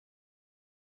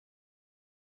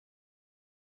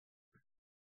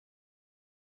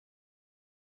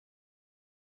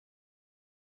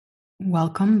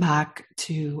Welcome back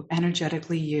to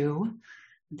Energetically You.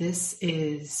 This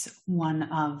is one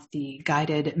of the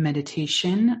guided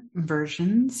meditation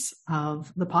versions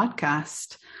of the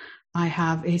podcast. I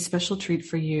have a special treat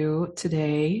for you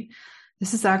today.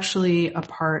 This is actually a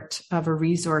part of a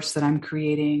resource that I'm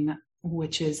creating,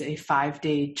 which is a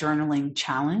 5-day journaling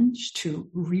challenge to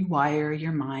rewire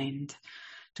your mind,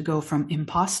 to go from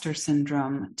imposter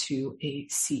syndrome to a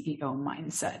CEO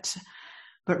mindset.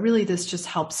 But really, this just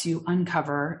helps you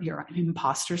uncover your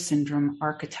imposter syndrome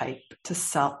archetype to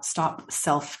stop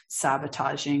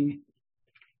self-sabotaging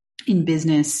in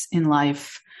business, in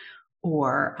life,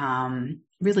 or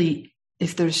really,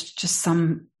 if there's just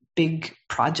some big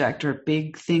project or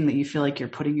big thing that you feel like you're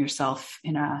putting yourself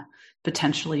in a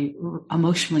potentially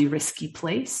emotionally risky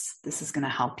place, this is going to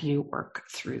help you work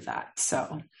through that.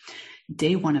 So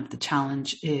day one of the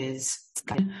challenge is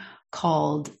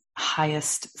called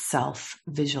highest self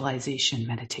visualization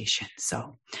meditation.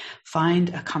 So find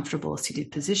a comfortable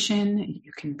seated position.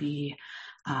 You can be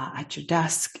at your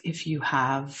desk. If you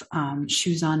have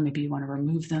shoes on, maybe you want to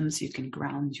remove them so you can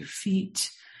ground your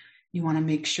feet. You want to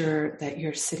make sure that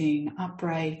you're sitting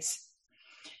upright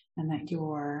and that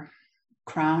your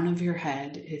crown of your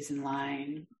head is in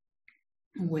line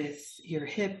with your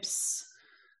hips.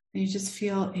 And you just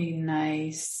feel a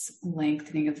nice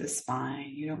lengthening of the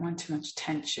spine. You don't want too much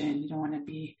tension. You don't want to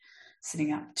be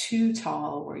sitting up too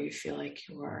tall where you feel like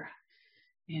you're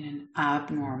in an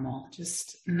abnormal,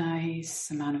 just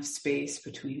nice amount of space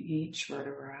between each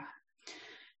vertebra.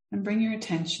 And bring your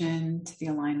attention to the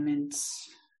alignment.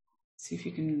 See if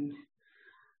you can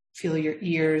feel your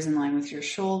ears in line with your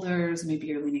shoulders. Maybe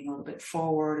you're leaning a little bit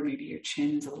forward, or maybe your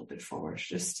chin's a little bit forward.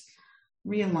 Just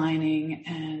realigning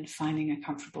and finding a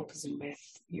comfortable position with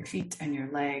your feet and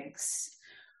your legs.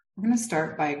 We're going to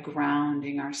start by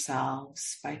grounding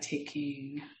ourselves by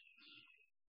taking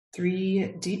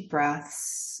 3 deep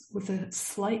breaths with a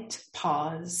slight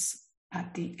pause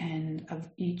at the end of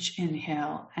each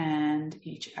inhale and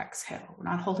each exhale. We're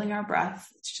not holding our breath.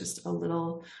 It's just a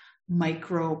little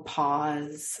micro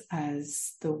pause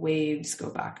as the waves go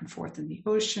back and forth in the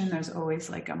ocean. There's always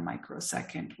like a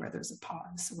microsecond where there's a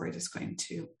pause. So we're just going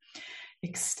to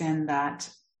extend that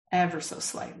ever so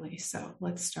slightly. So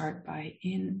let's start by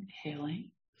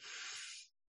inhaling.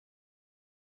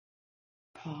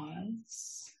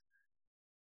 Pause.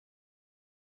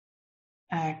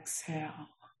 Exhale.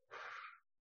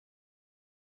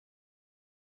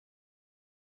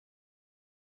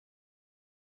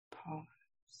 Pause.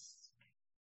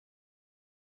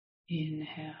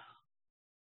 Inhale.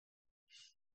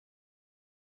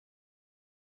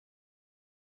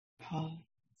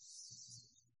 Pause.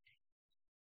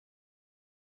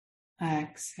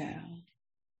 Exhale.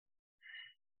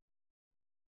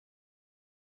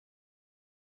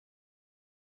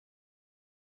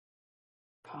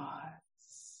 Pause.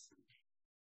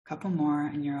 A couple more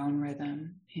in your own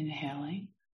rhythm. Inhaling.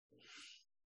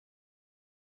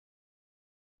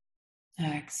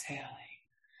 Exhaling.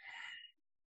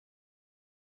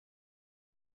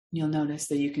 You'll notice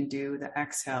that you can do the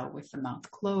exhale with the mouth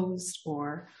closed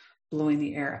or blowing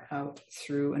the air out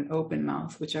through an open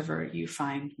mouth, whichever you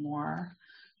find more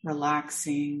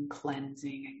relaxing,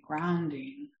 cleansing, and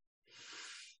grounding.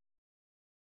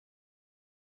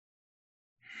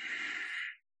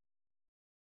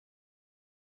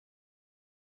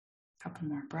 A couple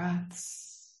more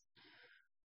breaths.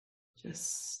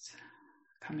 Just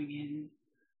coming in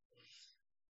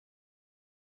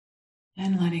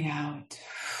and letting out.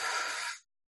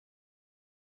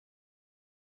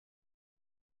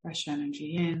 Fresh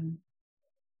energy in.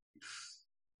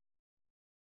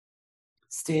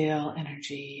 Stale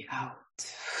energy out.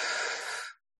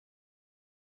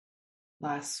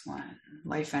 Last one.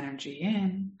 Life energy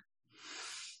in.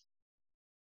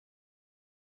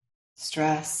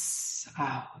 Stress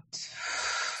out.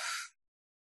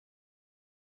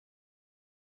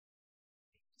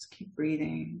 Just keep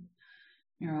breathing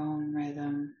your own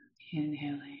rhythm,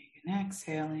 inhaling and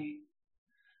exhaling.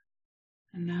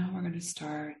 And now we're going to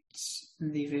start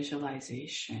the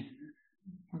visualization.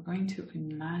 We're going to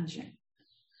imagine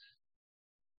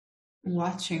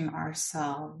watching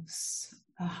ourselves,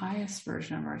 the highest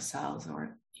version of ourselves,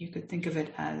 or you could think of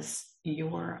it as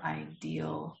your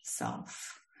ideal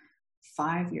self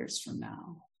 5 years from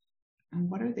now. And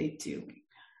what are they doing?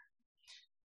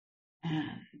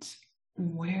 And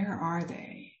where are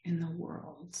they in the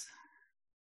world?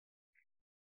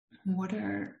 What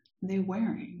are they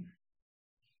wearing?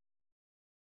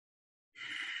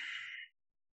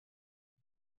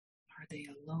 Are they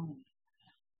alone?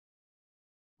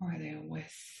 Or are they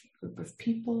with a group of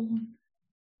people?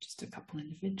 Just a couple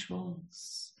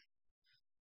individuals?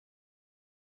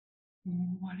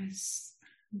 What is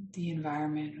the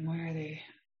environment and where are they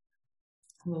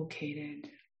located?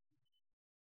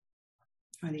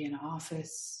 Are they in an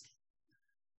office?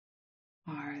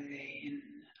 Are they in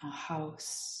a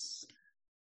house?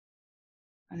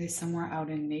 Are they somewhere out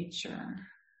in nature?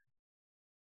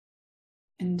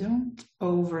 And don't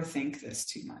overthink this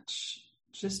too much.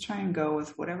 Just try and go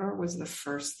with whatever was the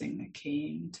first thing that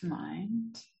came to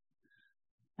mind.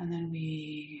 And then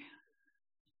we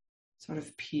sort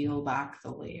of peel back the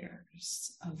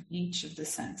layers of each of the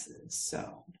senses.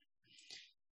 So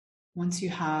once you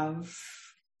have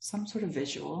some sort of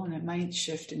visual, and it might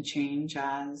shift and change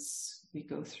as we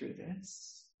go through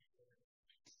this,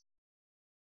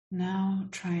 now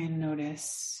try and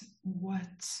notice,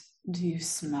 what do you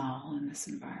smell in this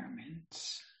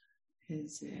environment?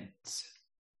 Is it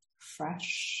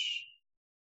fresh?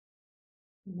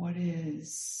 What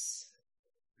is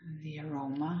the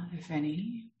aroma, if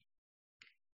any?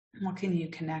 What can you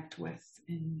connect with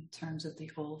in terms of the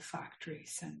olfactory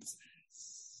senses?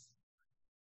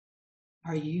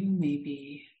 Are you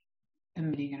maybe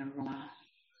emitting an aroma,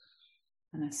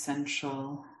 an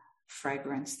essential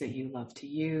fragrance that you love to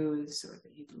use or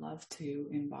that you'd love to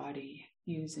embody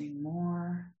using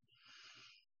more?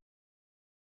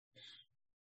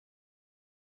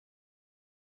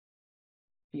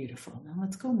 Beautiful. Now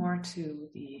let's go more to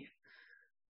the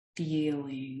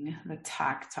feeling, the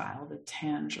tactile, the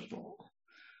tangible.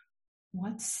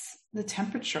 What's the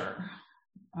temperature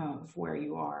of where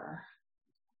you are?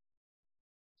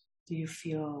 Do you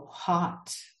feel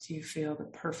hot? Do you feel the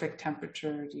perfect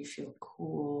temperature? Do you feel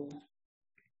cool?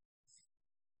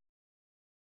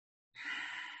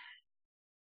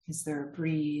 Is there a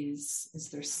breeze? Is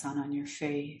there sun on your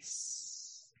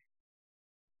face?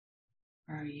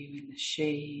 Are you in the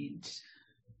shade?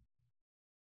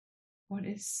 What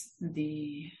is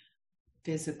the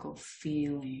physical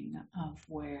feeling of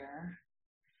where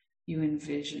you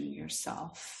envision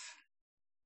yourself,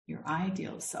 your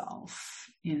ideal self,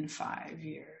 in 5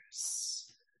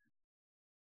 years?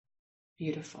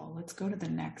 Beautiful. Let's go to the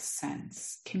next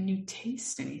sense. Can you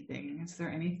taste anything? Is there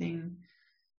anything,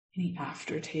 any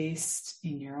aftertaste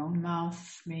in your own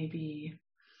mouth, maybe?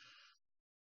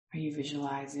 Are you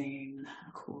visualizing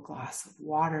a cool glass of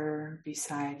water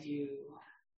beside you?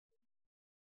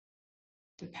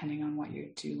 Depending on what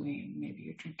you're doing, maybe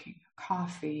you're drinking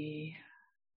coffee,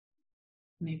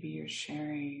 maybe you're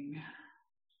sharing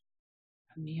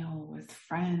a meal with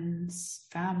friends,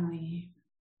 family.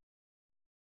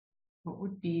 What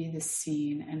would be the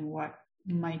scene and what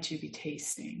might you be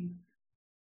tasting?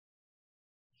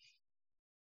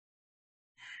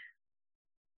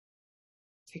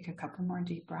 Take a couple more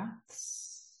deep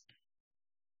breaths.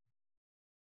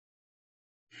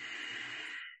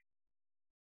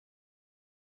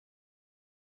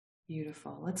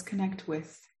 Beautiful. Let's connect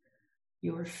with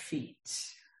your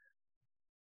feet.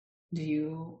 Do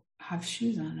you have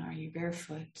shoes on? Are you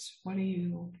barefoot? What are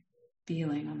you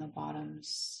feeling on the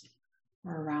bottoms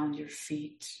or around your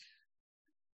feet?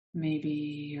 Maybe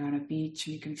you're on a beach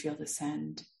and you can feel the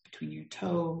sand between your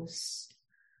toes.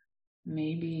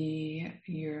 Maybe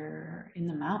you're in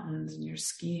the mountains and you're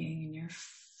skiing and your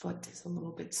foot is a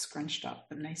little bit scrunched up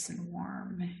but nice and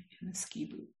warm in the ski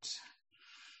boot.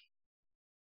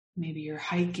 Maybe you're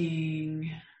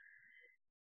hiking.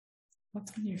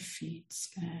 What's on your feet,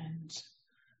 and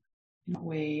in what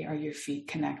way are your feet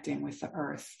connecting with the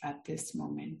earth at this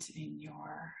moment in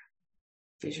your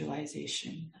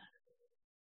visualization?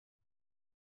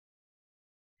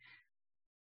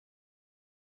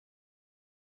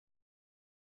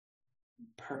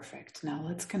 Perfect. Now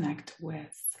let's connect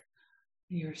with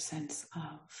your sense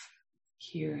of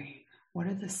hearing. What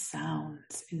are the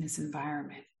sounds in this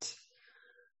environment?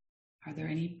 Are there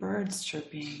any birds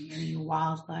chirping, any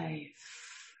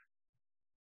wildlife?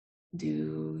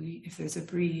 If there's a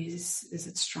breeze, is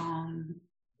it strong?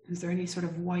 Is there any sort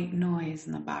of white noise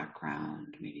in the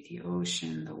background? Maybe the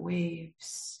ocean, the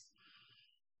waves.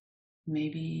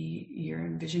 Maybe you're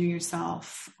envisioning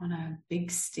yourself on a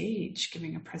big stage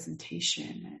giving a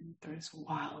presentation and there's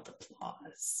wild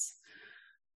applause.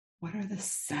 What are the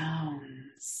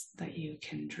sounds that you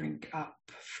can drink up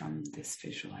from this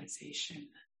visualization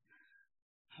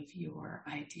of your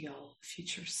ideal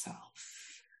future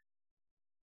self?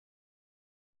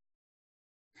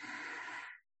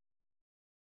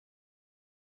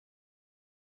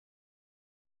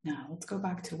 Now let's go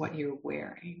back to what you're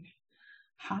wearing.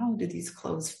 How do these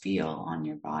clothes feel on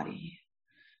your body?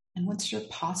 And what's your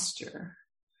posture?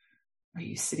 Are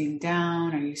you sitting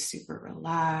down? Are you super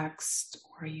relaxed?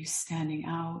 Or are you standing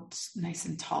out nice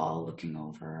and tall, looking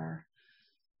over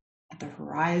at the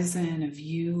horizon of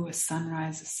you, a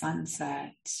sunrise, a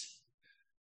sunset,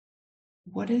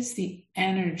 what is the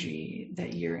energy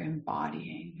that you're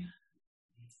embodying?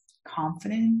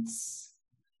 Confidence?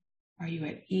 Are you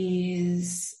at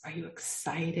ease? Are you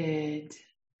excited?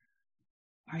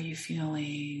 Are you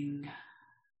feeling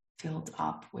filled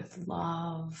up with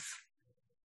love,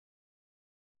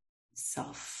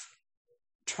 self-trust,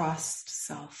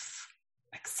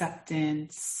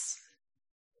 self-acceptance?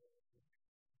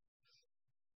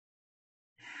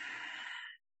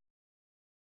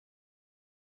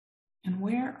 And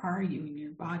where are you in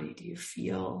your body? Do you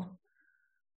feel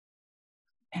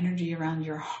energy around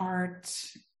your heart?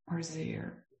 Or is it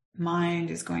your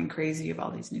mind is going crazy of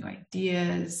all these new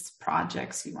ideas,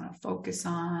 projects you want to focus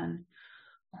on?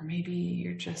 Or maybe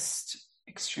you're just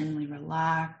extremely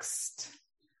relaxed,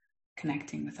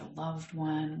 connecting with a loved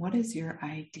one. What is your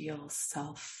ideal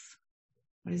self?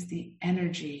 What is the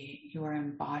energy you are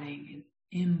embodying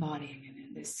in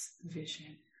this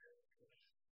vision?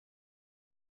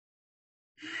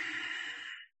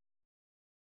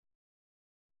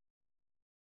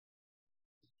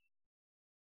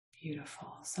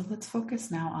 Beautiful. So let's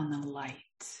focus now on the light.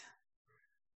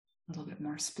 A little bit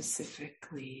more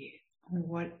specifically,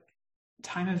 what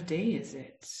time of day is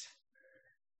it?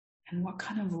 And what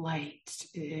kind of light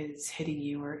is hitting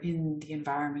you or in the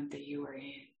environment that you are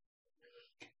in?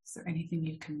 Is there anything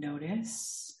you can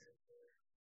notice?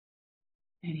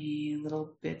 Any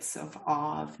little bits of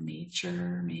awe of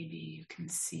nature? Maybe you can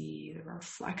see the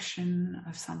reflection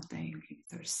of something. Maybe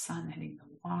there's sun hitting the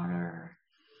water.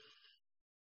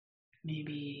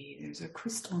 Maybe there's a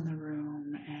crystal in the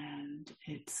room and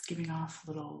it's giving off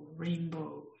little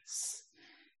rainbows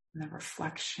and the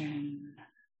reflection.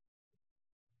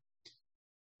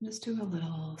 Just do a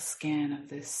little scan of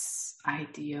this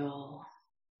ideal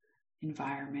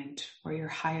environment where your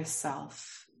highest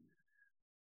self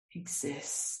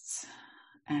exists,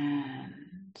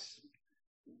 and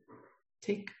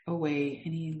take away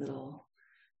any little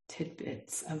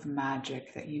tidbits of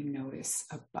magic that you notice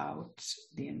about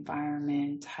the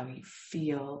environment, how you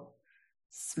feel,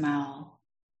 smell,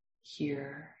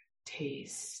 hear,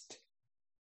 taste,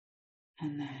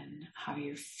 and then how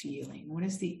you're feeling. What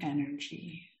is the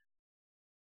energy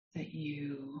that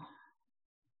you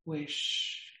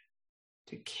wish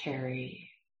to carry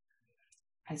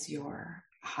as your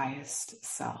highest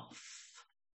self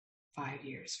 5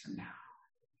 years from now?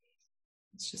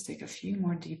 Let's just take a few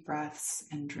more deep breaths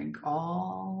and drink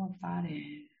all of that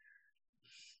in.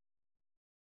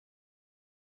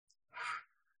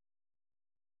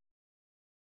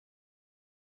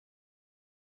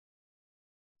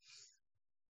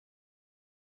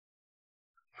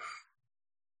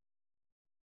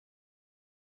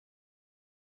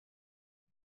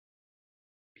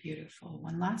 Beautiful.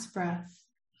 One last breath.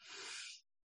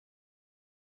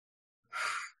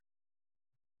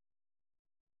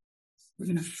 We're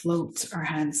going to float our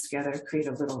hands together, create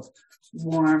a little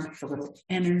warmth, a little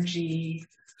energy,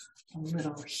 a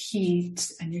little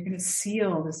heat. And you're going to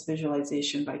seal this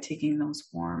visualization by taking those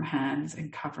warm hands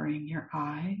and covering your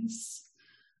eyes.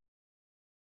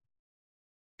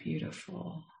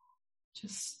 Beautiful.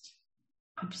 Just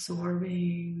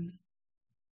absorbing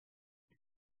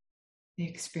the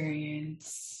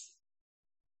experience.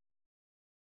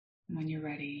 When you're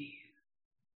ready,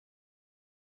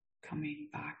 coming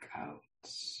back out.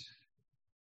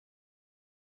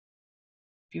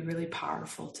 Be really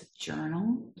powerful to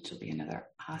journal, which will be another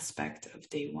aspect of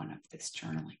day 1 of this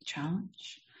journaling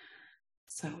challenge.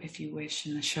 So if you wish,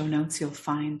 in the show notes, you'll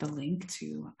find the link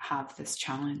to have this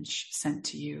challenge sent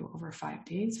to you over 5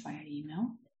 days via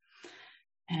email.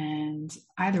 And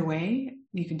either way,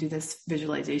 you can do this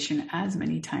visualization as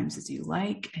many times as you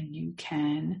like, and you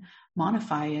can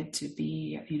modify it to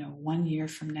be, 1 year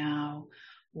from now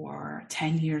or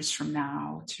 10 years from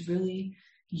now, to really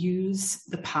use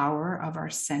the power of our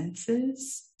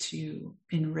senses to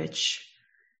enrich,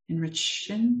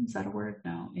 is that a word?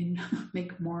 No,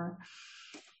 make more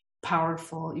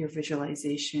powerful your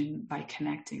visualization by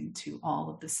connecting to all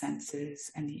of the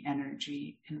senses and the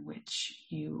energy in which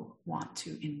you want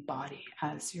to embody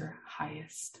as your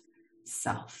highest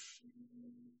self.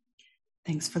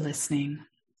 Thanks for listening.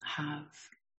 Have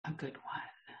a good one.